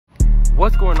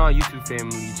What's going on, YouTube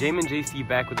family? Jamin JC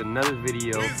back with another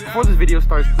video. Before this video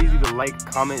starts, please leave a like,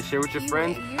 comment, share with your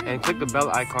friends, and click the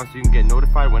bell icon so you can get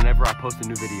notified whenever I post a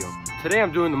new video. Today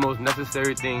I'm doing the most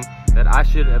necessary thing that I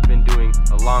should have been doing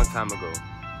a long time ago.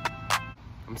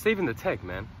 I'm saving the tech,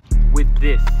 man, with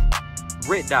this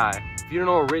RIT dye. If you don't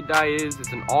know what RIT dye is,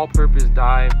 it's an all-purpose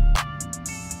dye.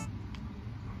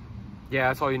 Yeah,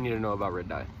 that's all you need to know about RIT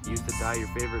dye. Used to dye your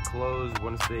favorite clothes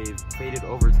once they've faded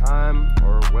over time,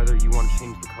 or whether you want to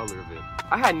change the color of it.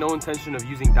 I had no intention of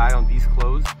using dye on these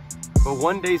clothes, but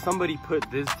one day somebody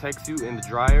put this tech suit in the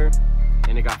dryer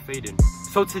and it got faded.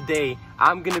 So today,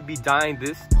 I'm gonna be dyeing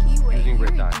this using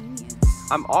RIT dye.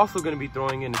 I'm also gonna be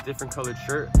throwing in a different colored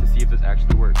shirt to see if this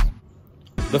actually works.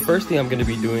 The first thing I'm gonna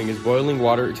be doing is boiling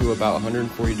water to about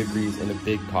 140 degrees in a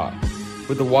big pot.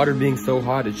 With the water being so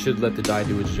hot, it should let the dye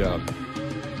do its job.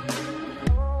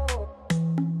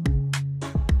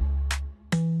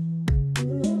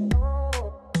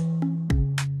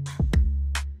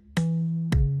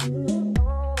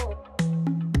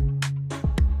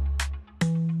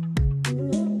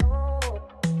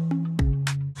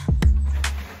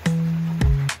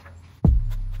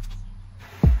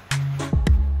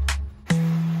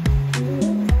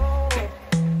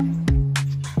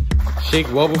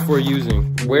 Shake well before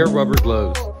using. Wear rubber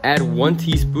gloves. Add 1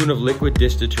 teaspoon of liquid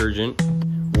dish detergent,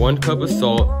 1 cup of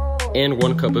salt, and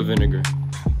 1 cup of vinegar.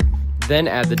 Then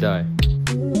add the dye.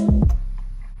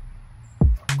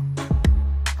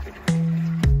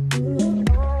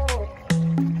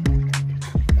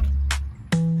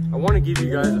 I want to give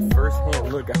you guys a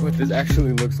first-hand look at what this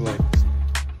actually looks like.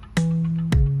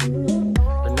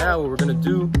 But now what we're going to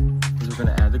do is we're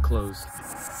going to add the clothes.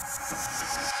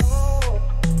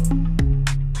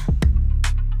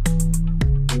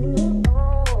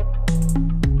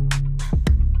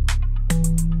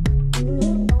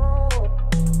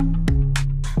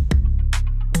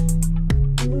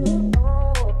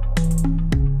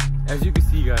 As you can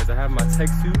see, guys, I have my tech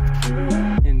suit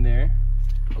in there,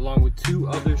 along with 2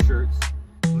 other shirts.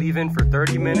 Leave in for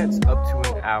 30 minutes up to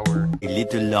an hour. A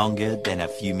little longer than a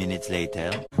few minutes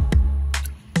later.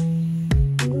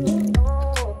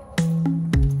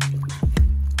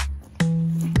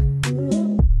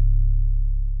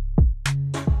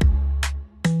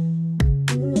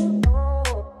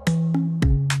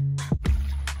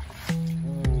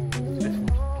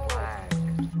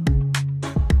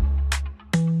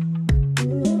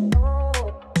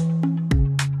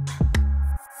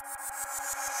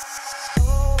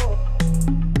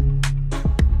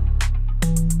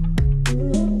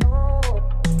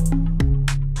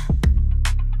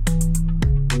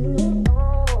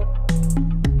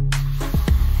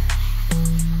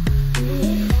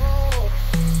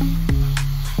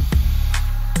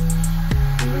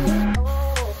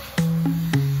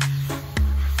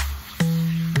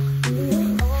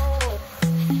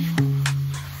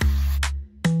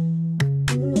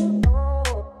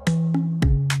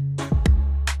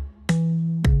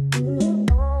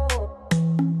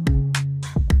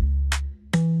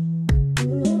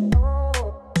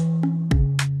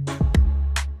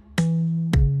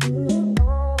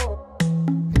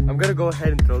 I'm gonna go ahead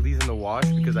and throw these in the wash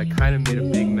because I kind of made a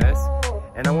big mess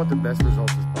and I want the best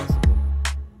results as possible.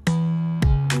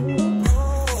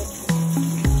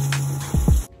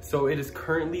 So it is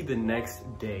currently the next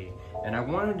day and I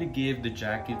wanted to give the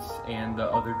jackets and the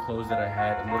other clothes that I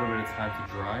had a little bit of time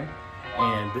to dry,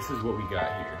 and this is what we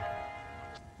got here.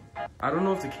 I don't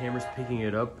know if the camera's picking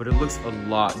it up, but it looks a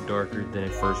lot darker than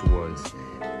it first was.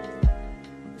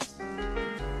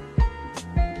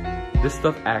 This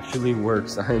stuff actually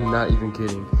works. I am not even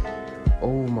kidding.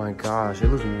 Oh my gosh, it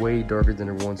looks way darker than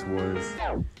it once was.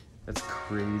 That's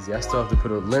crazy. I still have to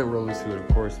put a lint roller to it, of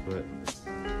course, but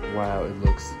wow, it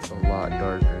looks a lot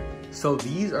darker. So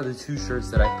these are the 2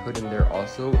 shirts that I put in there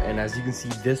also, and as you can see,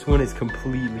 this one is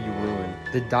completely ruined.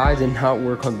 The dye did not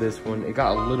work on this one. It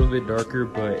got a little bit darker,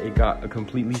 but it got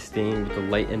completely stained with the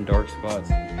light and dark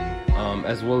spots.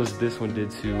 As well as this one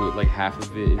did too. Like half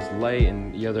of it is light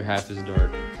and the other half is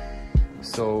dark.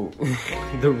 So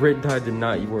the RIT dye did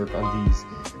not work on these,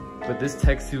 but this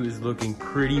tech suit is looking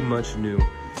pretty much new,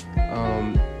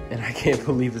 and I can't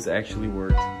believe this actually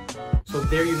worked. So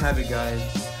there you have it, guys.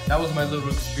 That was my little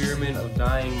experiment of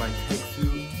dyeing my tech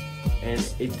suit,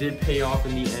 and it did pay off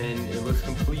in the end. It looks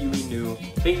completely new.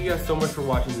 Thank you guys so much for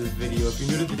watching this video. If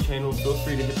you're new to the channel, feel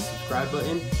free to hit the subscribe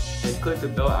button and click the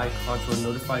bell icon so it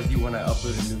notifies you when I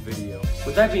upload a new video.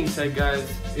 With that being said, guys,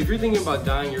 if you're thinking about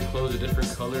dyeing your clothes a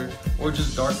different color or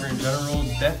just darker in general,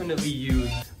 definitely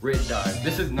use RIT dye.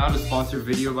 This is not a sponsored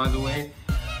video, by the way,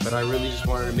 but I really just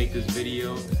wanted to make this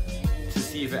video to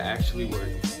see if it actually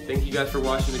worked. Thank you guys for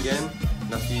watching again,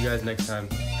 And I'll see you guys next time.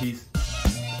 Peace.